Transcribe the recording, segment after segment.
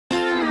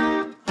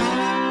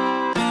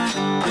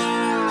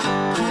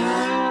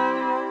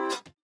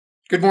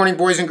Good morning,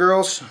 boys and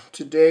girls.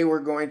 Today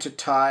we're going to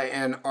tie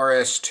an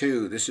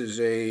RS2. This is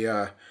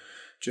a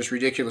just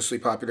ridiculously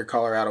popular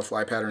Colorado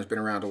fly pattern. It's been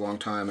around a long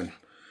time, and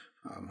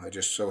I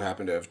just so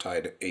happen to have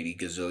tied 80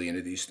 gazillion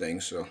of these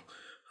things. So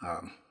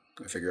I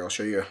figure I'll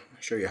show you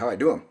how I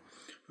do them.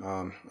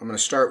 I'm going to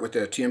start with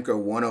the Tiemco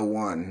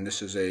 101.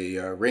 This is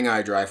a ring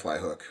eye dry fly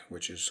hook,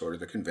 which is sort of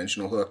the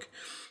conventional hook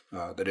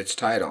that it's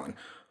tied on.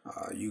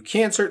 You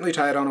can certainly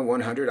tie it on a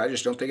 100. I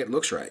just don't think it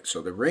looks right.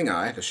 So the ring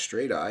eye, the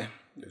straight eye,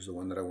 is the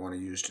one that I want to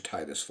use to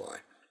tie this fly.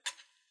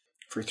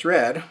 For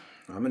thread,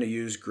 I'm going to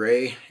use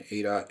gray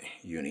 8/0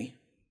 uni.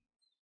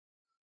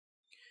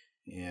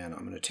 And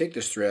I'm going to take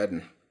this thread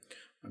and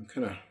I'm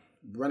going to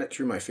run it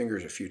through my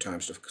fingers a few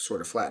times to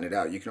sort of flatten it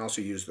out. You can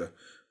also use the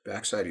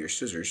back side of your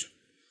scissors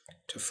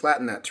to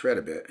flatten that thread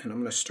a bit. And I'm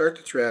going to start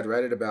the thread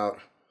right at about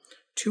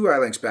 2 eye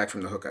lengths back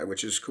from the hook eye,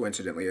 which is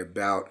coincidentally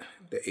about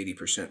the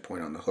 80%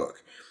 point on the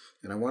hook.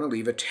 And I want to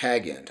leave a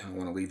tag end. I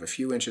want to leave a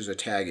few inches of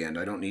tag end.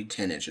 I don't need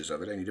 10 inches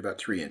of it. I need about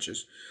 3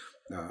 inches.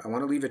 I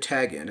want to leave a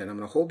tag end, and I'm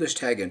going to hold this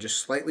tag end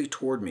just slightly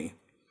toward me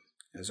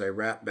as I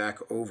wrap back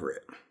over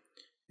it.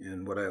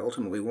 And what I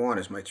ultimately want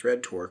is my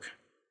thread torque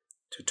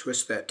to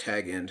twist that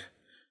tag end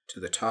to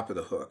the top of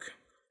the hook,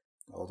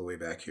 all the way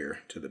back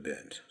here to the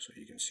bend. So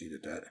you can see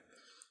that that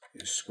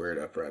is squared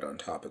up right on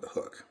top of the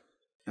hook.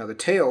 Now the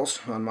tails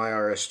on my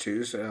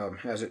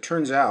RS2s, as it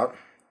turns out,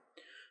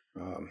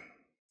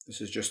 this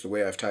is just the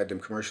way I've tied them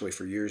commercially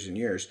for years and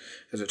years.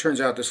 As it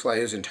turns out, this fly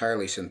is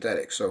entirely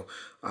synthetic. So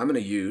I'm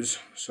going to use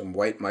some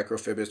white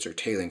microfibrils or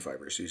tailing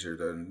fibers. These are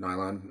the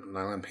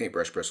nylon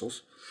paintbrush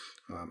bristles.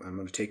 I'm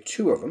going to take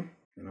 2 of them,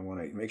 and I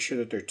want to make sure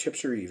that their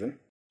tips are even,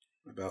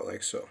 about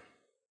like so.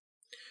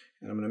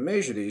 And I'm going to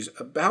measure these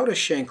about a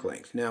shank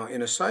length. Now,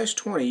 in a size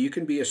 20, you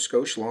can be a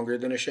skosh longer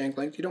than a shank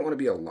length. You don't want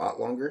to be a lot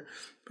longer,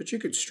 but you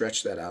could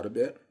stretch that out a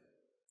bit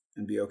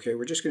and be okay.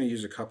 We're just going to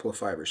use a couple of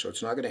fibers, so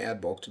it's not going to add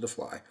bulk to the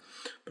fly.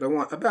 But I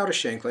want about a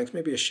shank length,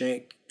 maybe a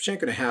shank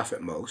and a half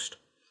at most.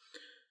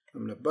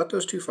 I'm going to butt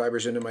those 2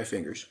 fibers into my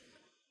fingers.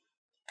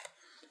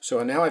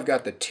 So now I've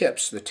got the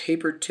tips, the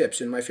tapered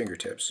tips in my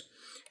fingertips.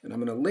 And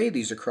I'm going to lay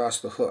these across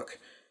the hook.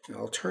 And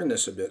I'll turn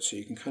this a bit so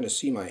you can kind of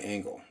see my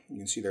angle. You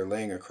can see they're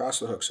laying across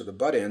the hook, so the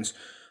butt ends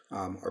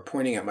are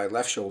pointing at my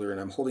left shoulder,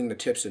 and I'm holding the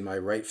tips in my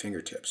right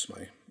fingertips.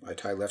 I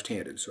tie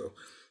left-handed, so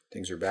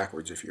things are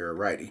backwards if you're a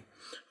righty.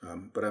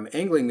 But I'm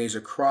angling these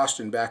across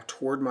and back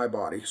toward my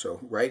body, so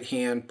right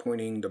hand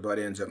pointing the butt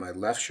ends at my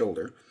left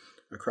shoulder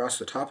across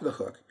the top of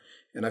the hook,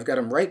 and I've got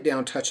them right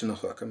down touching the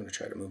hook. I'm going to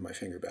try to move my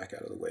finger back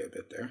out of the way a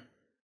bit there.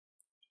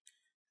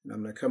 And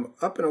I'm going to come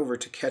up and over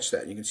to catch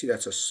that. And you can see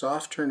that's a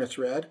soft turn of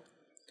thread.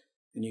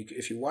 And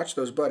if you watch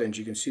those butt ends,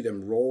 you can see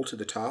them roll to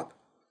the top.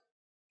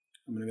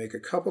 I'm going to make a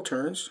couple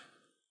turns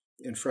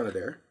in front of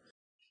there.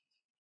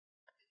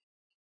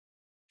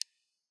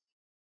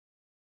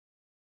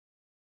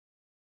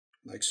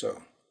 Like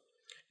so.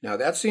 Now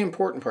that's the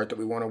important part that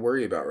we want to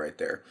worry about right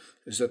there,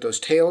 is that those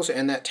tails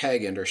and that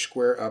tag end are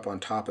square up on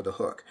top of the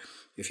hook.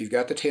 If you've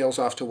got the tails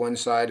off to one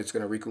side, it's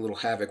going to wreak a little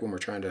havoc when we're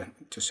trying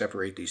to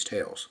separate these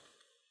tails.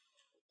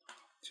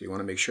 So you want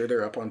to make sure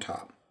they're up on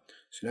top.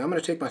 So now I'm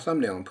going to take my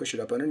thumbnail and push it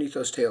up underneath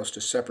those tails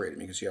to separate them.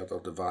 You can see how they'll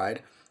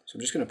divide. So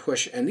I'm just going to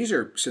push, and these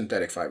are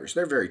synthetic fibers.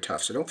 They're very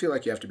tough, so don't feel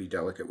like you have to be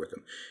delicate with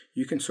them.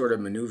 You can sort of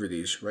maneuver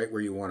these right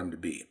where you want them to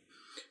be.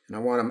 And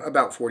I want them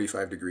about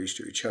 45 degrees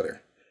to each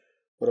other.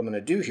 What I'm going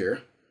to do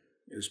here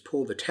is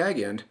pull the tag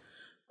end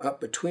up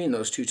between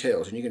those 2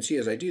 tails. And you can see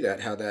as I do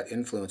that how that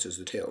influences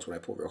the tails. When I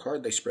pull real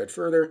hard, they spread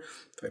further.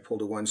 If I pull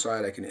to one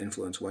side, I can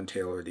influence one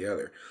tail or the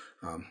other.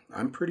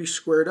 I'm pretty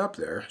squared up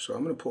there, so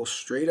I'm going to pull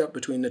straight up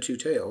between the 2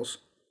 tails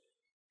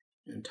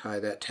and tie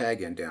that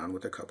tag end down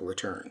with a couple of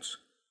turns,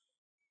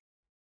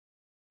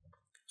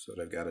 so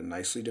that I've got a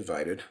nicely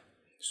divided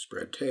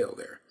spread tail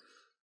there.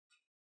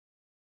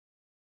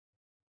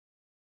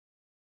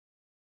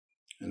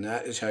 And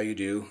that is how you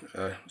do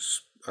a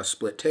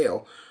split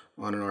tail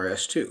on an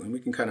RS2. And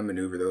we can kind of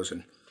maneuver those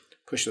and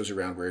push those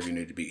around wherever you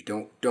need to be.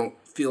 Don't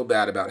feel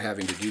bad about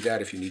having to do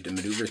that if you need to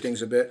maneuver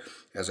things a bit.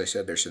 As I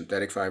said, they're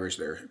synthetic fibers.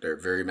 They're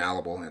very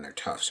malleable and they're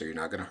tough, so you're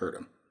not going to hurt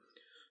them.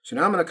 So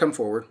now I'm going to come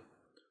forward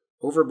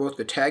over both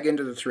the tag end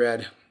of the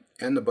thread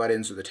and the butt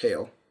ends of the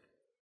tail,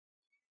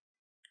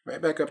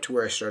 right back up to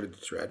where I started the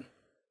thread,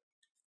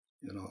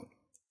 and I'll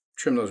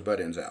trim those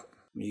butt ends out.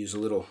 I'm going to use a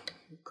little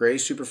gray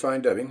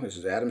superfine dubbing. This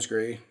is Adams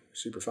Gray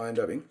superfine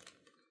dubbing.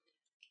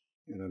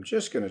 And I'm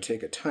just going to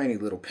take a tiny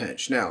little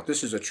pinch. Now,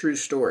 this is a true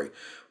story.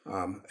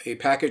 A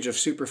package of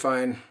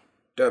superfine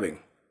dubbing,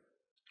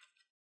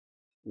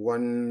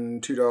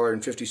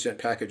 $2.50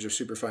 package of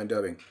superfine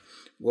dubbing,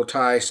 will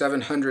tie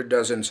 700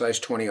 dozen size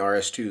 20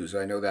 RS2s.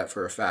 I know that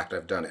for a fact.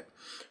 I've done it.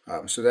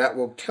 So that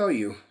will tell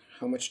you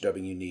how much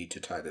dubbing you need to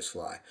tie this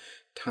fly.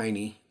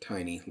 Tiny,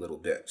 tiny little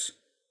bits.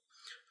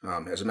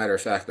 As a matter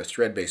of fact, the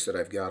thread base that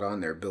I've got on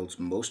there builds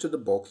most of the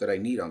bulk that I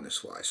need on this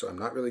fly. So I'm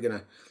not really going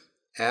to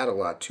add a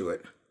lot to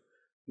it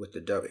with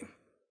the dubbing.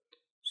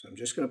 So I'm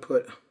just going to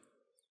put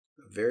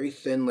a very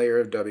thin layer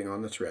of dubbing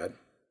on the thread.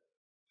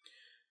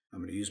 I'm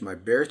going to use my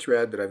bare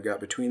thread that I've got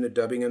between the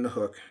dubbing and the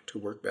hook to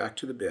work back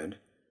to the bend.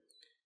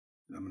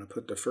 And I'm going to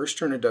put the first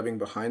turn of dubbing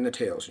behind the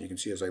tails. And you can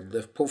see as I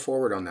pull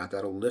forward on that,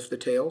 that'll lift the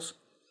tails.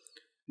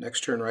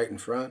 Next turn right in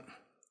front.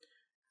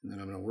 And then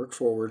I'm going to work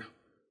forward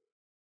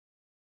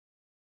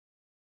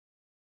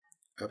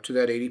up to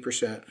that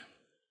 80%.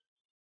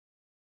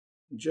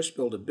 And just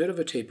build a bit of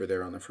a taper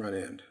there on the front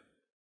end.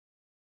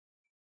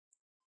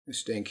 This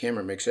staying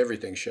camera makes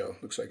everything show.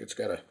 Looks like it's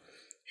got a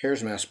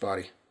hare's mask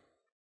body.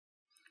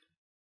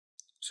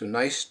 So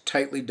nice,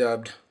 tightly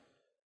dubbed,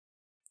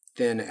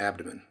 thin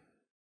abdomen.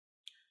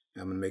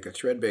 Now I'm going to make a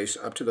thread base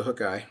up to the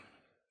hook eye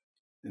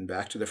and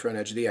back to the front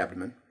edge of the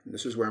abdomen. And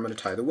this is where I'm going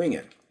to tie the wing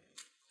in.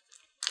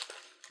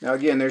 Now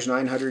again, there's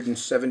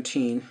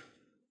 917,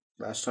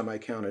 last time I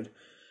counted,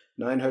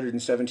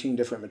 917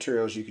 different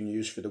materials you can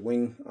use for the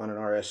wing on an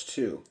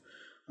RS2.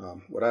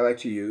 What I like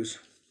to use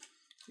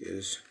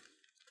is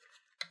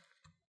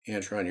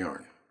Antron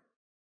yarn.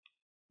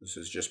 This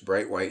is just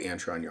bright white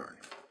Antron yarn.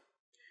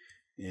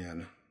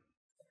 And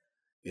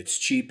it's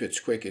cheap, it's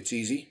quick, it's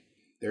easy.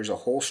 There's a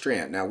whole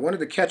strand. Now one of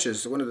the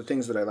catches, one of the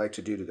things that I like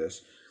to do to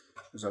this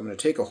is I'm going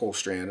to take a whole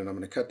strand and I'm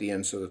going to cut the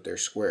ends so that they're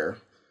square.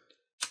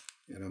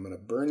 And I'm going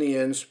to burn the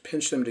ends,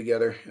 pinch them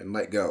together, and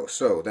let go.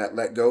 So that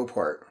let go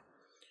part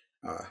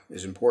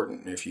is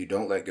important. If you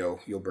don't let go,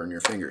 you'll burn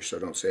your fingers, so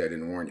don't say I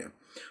didn't warn you.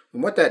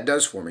 And what that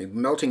does for me,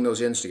 melting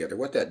those ends together,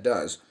 what that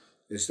does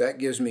is that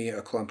gives me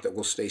a clump that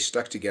will stay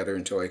stuck together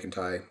until I can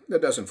tie a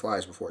dozen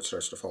flies before it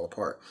starts to fall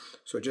apart.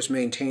 So it just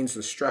maintains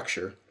the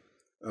structure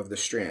of the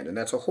strand. And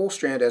that's a whole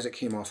strand as it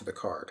came off of the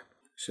card.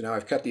 So now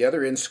I've cut the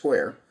other end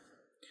square.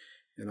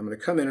 And I'm going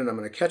to come in and I'm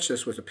going to catch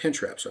this with a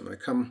pinch wrap. So I'm going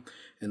to come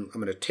and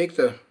I'm going to take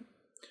the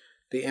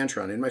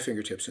Antron in my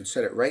fingertips and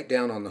set it right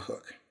down on the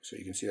hook. So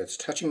you can see that's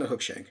touching the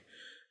hook shank.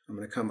 I'm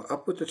going to come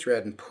up with the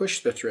thread and push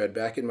the thread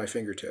back in my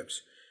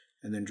fingertips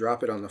and then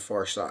drop it on the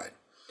far side.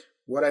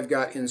 What I've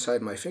got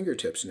inside my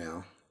fingertips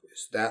now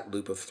is that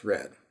loop of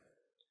thread,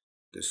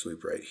 this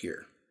loop right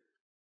here.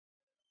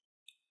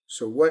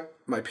 So what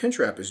my pinch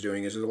wrap is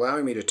doing is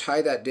allowing me to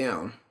tie that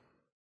down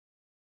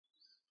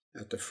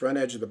at the front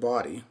edge of the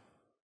body.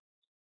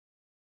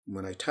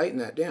 When I tighten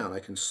that down, I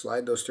can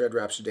slide those thread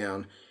wraps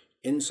down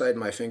inside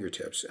my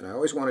fingertips, and I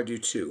always want to do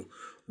two.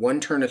 One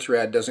turn of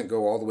thread doesn't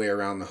go all the way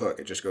around the hook,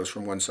 it just goes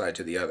from one side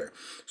to the other.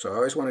 So I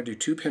always want to do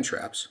two pinch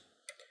wraps.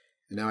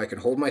 And now I can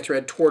hold my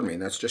thread toward me,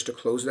 and that's just to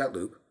close that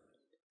loop.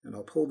 And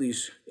I'll pull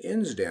these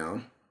ends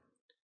down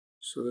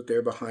so that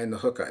they're behind the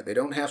hook eye. They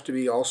don't have to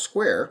be all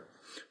square,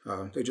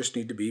 they just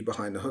need to be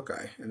behind the hook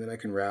eye. And then I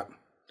can wrap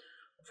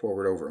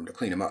forward over them to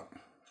clean them up.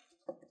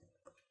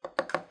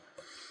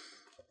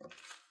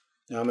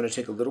 Now I'm going to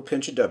take a little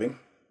pinch of dubbing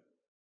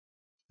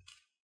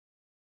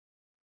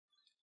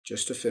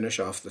just to finish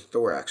off the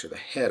thorax or the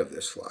head of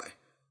this fly.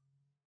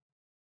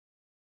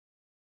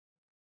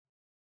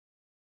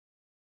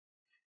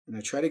 And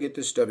I try to get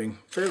this dubbing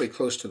fairly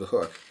close to the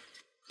hook.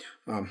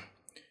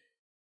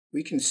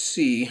 We can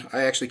see,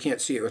 I actually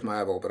can't see it with my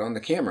eyeball, but on the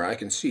camera I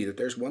can see that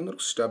there's one little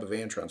stub of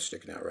Antron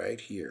sticking out right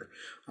here.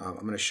 I'm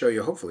going to show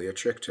you hopefully a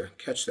trick to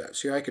catch that.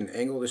 See how I can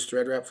angle this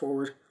thread wrap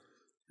forward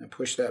and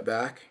push that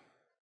back?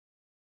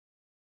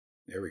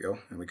 There we go,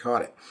 and we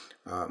caught it.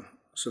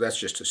 So that's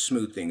just to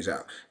smooth things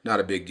out. Not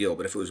a big deal,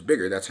 but if it was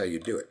bigger, that's how you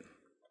do it.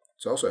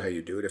 It's also how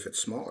you do it if it's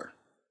smaller.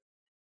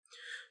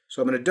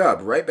 So I'm going to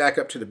dub right back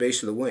up to the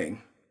base of the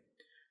wing.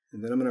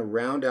 And then I'm going to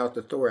round out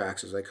the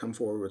thorax as I come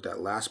forward with that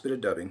last bit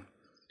of dubbing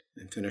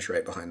and finish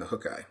right behind the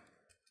hook eye.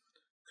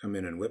 Come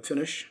in and whip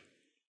finish.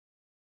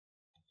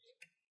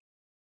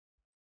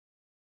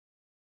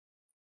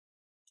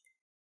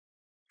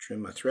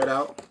 Trim my thread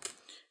out.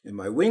 And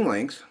my wing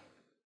length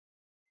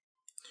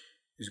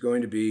is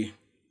going to be,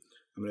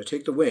 I'm going to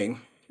take the wing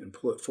and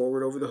pull it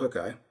forward over the hook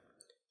eye.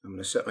 I'm going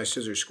to set my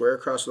scissors square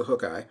across the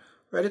hook eye,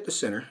 right at the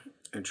center,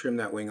 and trim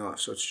that wing off.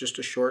 So it's just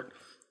a short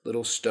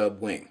little stub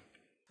wing.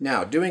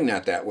 Now, doing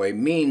that way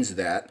means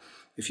that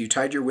if you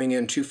tied your wing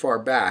in too far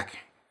back,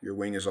 your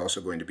wing is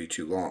also going to be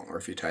too long. Or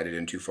if you tied it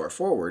in too far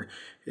forward,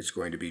 it's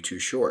going to be too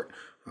short.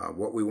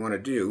 What we want to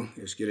do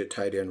is get it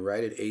tied in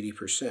right at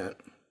 80%.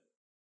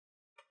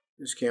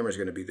 This camera is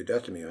going to be the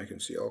death of me. I can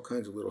see all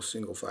kinds of little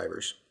single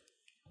fibers.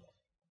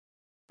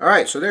 All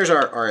right, so there's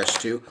our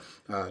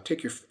RS2.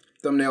 Take your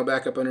thumbnail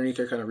back up underneath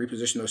there, kind of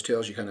reposition those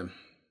tails. You kind of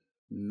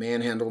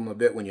manhandle them a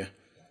bit when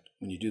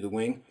you do the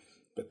wing.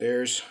 But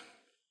there's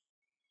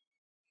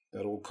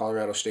that old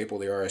Colorado staple,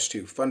 the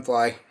RS2. Fun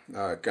fly.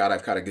 God,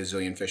 I've caught a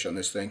gazillion fish on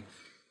this thing.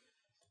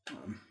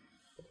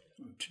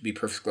 To be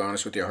perfectly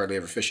honest with you, I hardly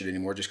ever fish it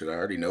anymore just because I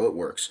already know it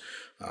works.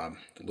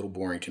 It's a little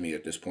boring to me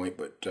at this point,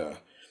 but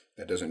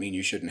that doesn't mean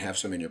you shouldn't have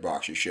some in your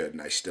box. You should,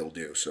 and I still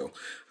do. So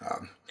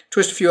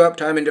twist a few up,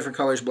 tie them in different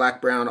colors, black,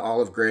 brown,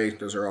 olive, gray.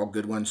 Those are all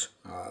good ones.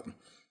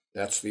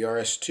 That's the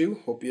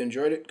RS2. Hope you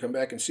enjoyed it. Come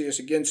back and see us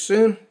again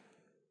soon.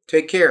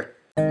 Take care.